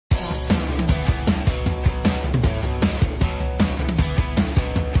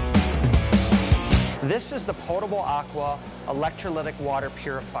This is the Potable Aqua electrolytic water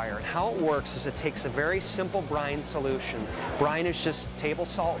purifier. And how it works is it takes a very simple brine solution. Brine is just table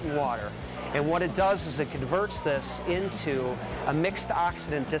salt and water. And what it does is it converts this into a mixed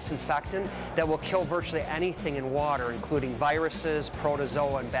oxidant disinfectant that will kill virtually anything in water, including viruses,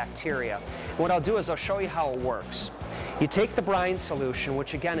 protozoa, and bacteria. And what I'll do is I'll show you how it works. You take the brine solution,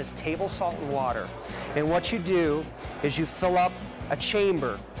 which again is table salt and water, and what you do is you fill up a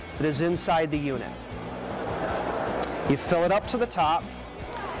chamber that is inside the unit. You fill it up to the top,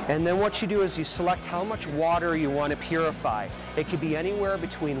 and then what you do is you select how much water you want to purify. It could be anywhere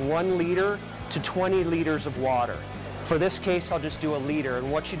between 1 liter to 20 liters of water. For this case, I'll just do a liter.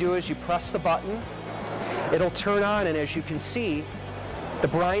 And what you do is you press the button, it'll turn on, and as you can see, the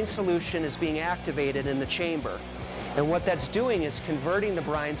brine solution is being activated in the chamber. And what that's doing is converting the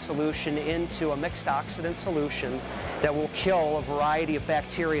brine solution into a mixed oxidant solution that will kill a variety of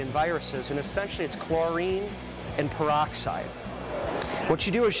bacteria and viruses. And essentially it's chlorine and peroxide. What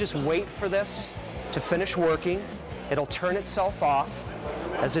you do is just wait for this to finish working. It'll turn itself off,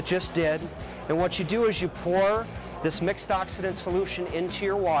 as it just did. And what you do is you pour this mixed oxidant solution into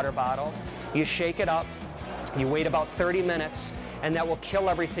your water bottle. You shake it up. You wait about 30 minutes, and that will kill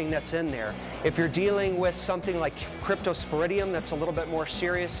everything that's in there. If you're dealing with something like cryptosporidium that's a little bit more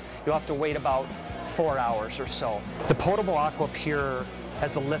serious, you'll have to wait about 4 hours or so. The Potable Aqua Pure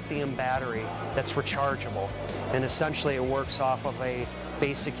has a lithium battery that's rechargeable, and essentially it works off of a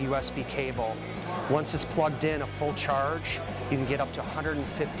basic USB cable. Once it's plugged in, a full charge, you can get up to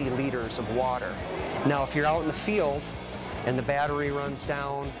 150 liters of water. Now if you're out in the field and the battery runs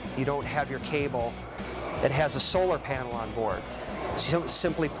down, you don't have your cable, it has a solar panel on board. So you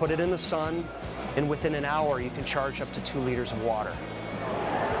simply put it in the sun, and within an hour you can charge up to 2 liters of water.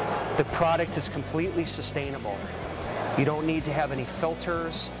 The product is completely sustainable. You don't need to have any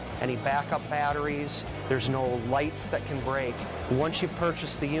filters, any backup batteries. There's no lights that can break. Once you've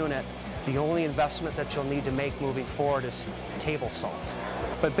purchased the unit, the only investment that you'll need to make moving forward is table salt.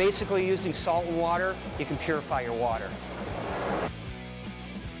 But basically using salt and water, you can purify your water.